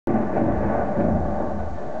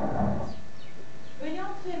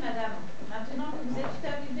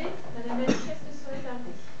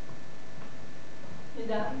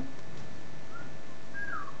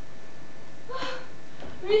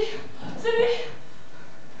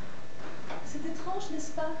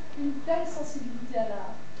n'est-ce pas, une telle sensibilité à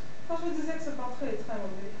l'art. Quand je vous disais que ce portrait est très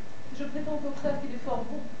mauvais. Je prétends au contraire qu'il est fort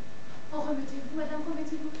bon. Oh, remettez-vous, madame,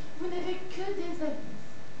 remettez-vous. Vous n'avez que des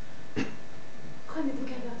abysses. Prenez donc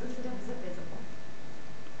un verre d'eau, cela vous apaisera.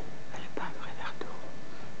 Elle n'est pas un vrai verre d'eau.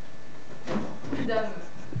 Dame,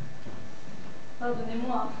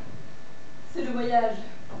 pardonnez-moi. C'est le voyage.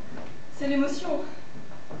 C'est l'émotion.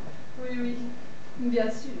 Oui, oui, bien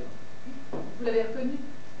sûr. Vous l'avez reconnu.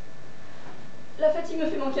 La fatigue me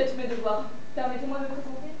fait manquer à tous mes devoirs. Permettez-moi de me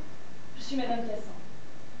présenter. Je suis Madame Cassin.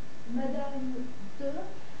 Madame de...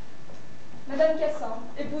 Madame Cassin,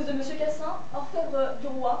 épouse de Monsieur Cassin, orfèvre du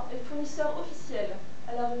roi et fournisseur officiel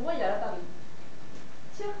à la rue Royale à Paris.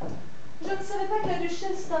 Tiens, je ne savais pas que la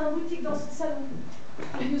duchesse a un boutique dans son salon.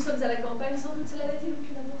 Mais nous sommes à la campagne, sans doute cela n'a-t-il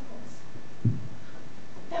aucune importance.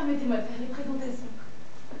 Permettez-moi de faire les présentations.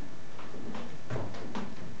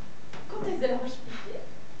 Comtesse de la Roche-Piquet.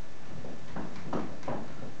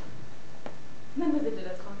 Mademoiselle de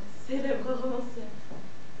la Trempe, célèbre romancière.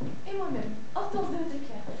 Et moi-même, Hortense de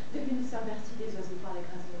Hauteclair, devenue sœur Bertie des oiseaux par la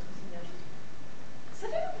grâce de notre Seigneur Jésus.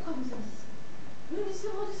 Savez-vous pourquoi nous sommes ici? Nous nous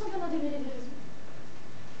sommes rendus sans vraiment démêler des raisons.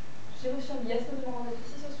 J'ai reçu un billet pour demander d'être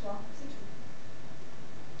ici ce soir, c'est tout.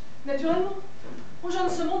 Naturellement. Aux gens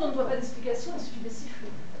de ce monde, on ne doit pas d'explication, il suffit de siffler.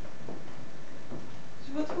 Je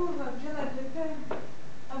vous trouve bien agrépée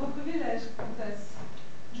à vos privilèges, comtesse.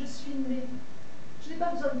 Je suis née. Je n'ai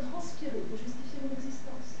pas besoin de transpirer pour justifier mon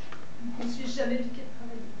existence. Je ne suis jamais piquée de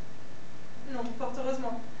travailler. Non, fort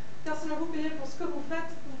heureusement. Car si l'on vous payait pour ce que vous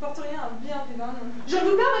faites, vous porteriez un bien vilain nom. Je ne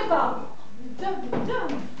vous permets pas! Mesdames,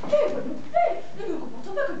 qu'est-ce que vous faites? Nous ne nous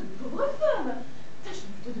comportons pas comme de pauvres femmes. Tâchez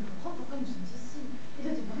plutôt de comprendre pourquoi nous sommes ici. Il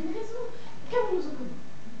doit y avoir une raison. Qu'avons-nous en commun?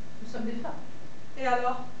 Nous sommes des femmes. Et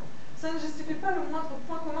alors? Ça ne justifie pas le moindre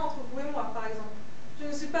point commun entre vous et moi, par exemple. Je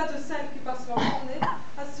ne suis pas de celles qui passent leur journée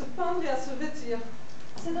à se peindre et à se vêtir.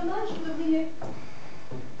 C'est dommage, vous devriez.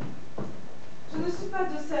 Je ne suis pas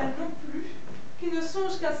de celles non plus qui ne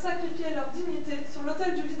songent qu'à sacrifier leur dignité sur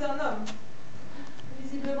l'autel du lit d'un homme.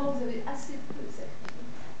 Visiblement, vous avez assez peu de sacrifice.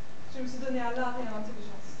 Je me suis donnée à l'art et à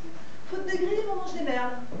l'intelligence. Faute de grille, on mange des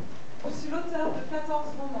merles. Je suis l'auteur de 14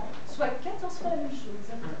 romans. Soit 14 fois la même chose.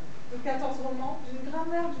 De 14 romans, d'une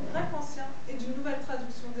grammaire du grec ancien et d'une nouvelle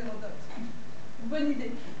traduction d'Hérodote. Bonne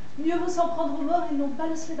idée. Mieux vaut s'en prendre aux morts et non pas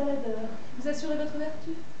les baladeurs. Vous assurez votre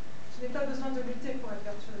vertu? Je n'ai pas besoin de lutter pour être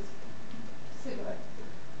vertueuse. C'est vrai.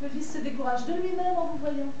 Le vice se décourage de lui-même en vous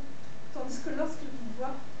voyant. Tandis que lorsqu'il vous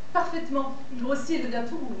voit... Parfaitement. Il grossit et devient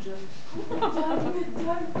tout rouge.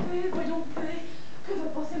 Mesdames, paix, voyons paix. Que va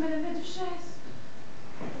penser madame la duchesse?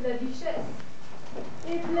 La duchesse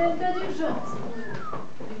est pleine d'indulgence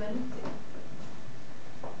pour l'humanité.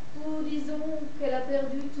 Ou disons qu'elle a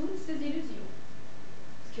perdu toutes ses illusions.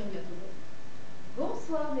 Ce qui revient au bon.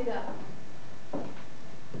 Bonsoir, mesdames.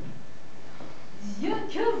 Dieu,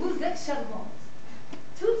 que vous êtes charmantes.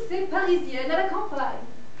 Toutes ces Parisiennes à la campagne.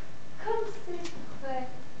 Comme c'est frais.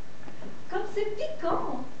 Comme c'est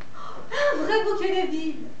piquant. Un vrai bouquet de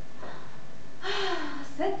ville. Ah,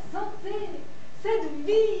 cette santé, cette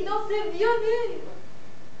vie dans ces vieux murs.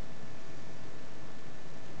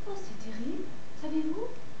 Oh, c'est terrible, savez-vous?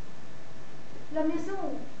 La maison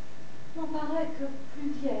n'en paraît que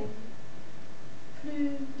plus vieille,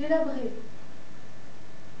 plus délabrée.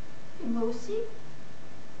 Et moi aussi,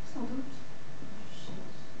 sans doute.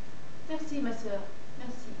 Merci, ma sœur,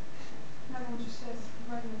 merci. Madame Duchesse,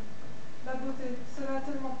 voyons. La beauté, cela a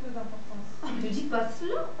tellement peu d'importance. Oh, ne dites pas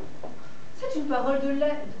cela. C'est une parole de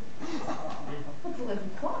laide. On pourrait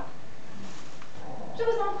vous croire. Je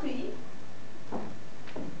vous en prie.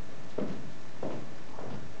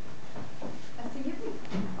 Asseyez-vous.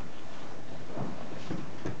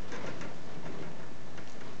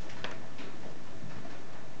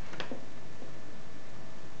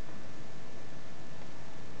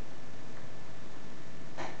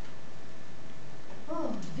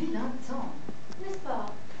 Oh, vilain temps, n'est-ce pas?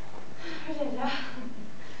 Oh là là.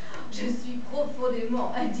 Je suis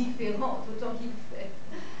profondément indifférente au temps qu'il fait.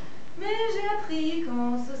 Mais j'ai appris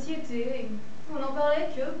qu'en société, on n'en parlait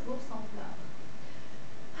que pour s'en plaindre.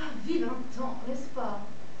 Ah, vilain temps, n'est-ce pas?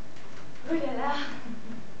 Oh là là.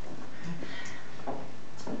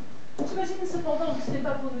 J'imagine cependant que ce n'est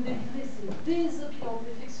pas pour nous délivrer ces désopilantes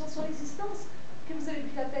réflexions sur l'existence que vous avez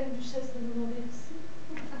pris la peine, duchesse, de nous demander ici.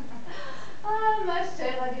 Ah, ma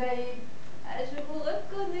chère Aglaé, je vous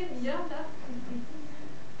reconnais bien là.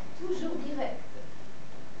 Toujours directe,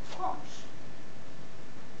 franche,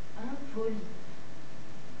 impolie.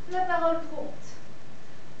 La parole compte.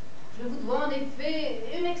 Je vous dois en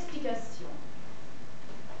effet une explication.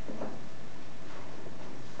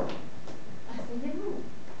 Asseyez-vous.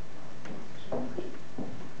 Je vous prie.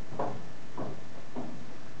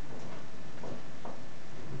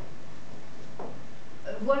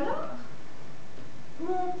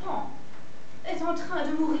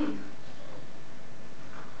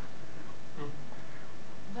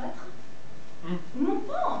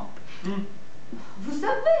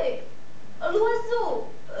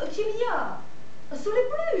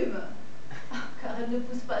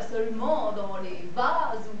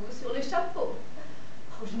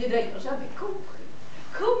 Je n'ai d'ailleurs jamais compris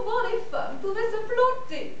comment les femmes pouvaient se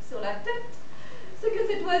planter sur la tête ce que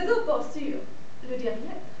cet oiseau pense sur le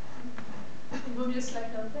derrière. Il vaut mieux cela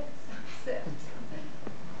que l'inverse, certes.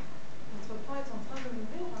 Votre plan est en train de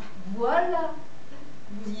mourir. Voilà.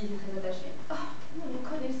 Vous y étiez très attaché. Oh, nous nous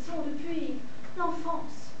connaissons depuis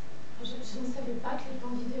l'enfance. Je ne savais pas que les plans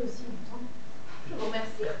vivaient aussi longtemps. Je vous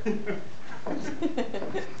remercie.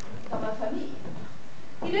 Dans ma famille,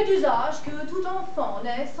 il est d'usage que tout enfant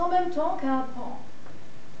naisse en même temps qu'un pan.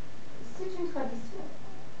 C'est une tradition.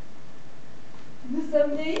 Nous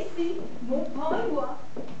sommes nés ici, mon pan et moi.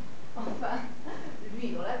 Enfin,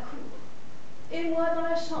 lui dans la cour, et moi dans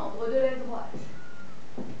la chambre de l'aile droite.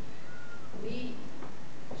 Oui,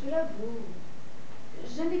 je l'avoue,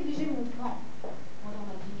 j'ai négligé mon pan pendant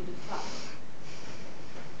ma vie de femme.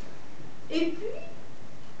 Et puis,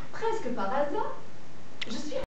 presque par hasard, je suis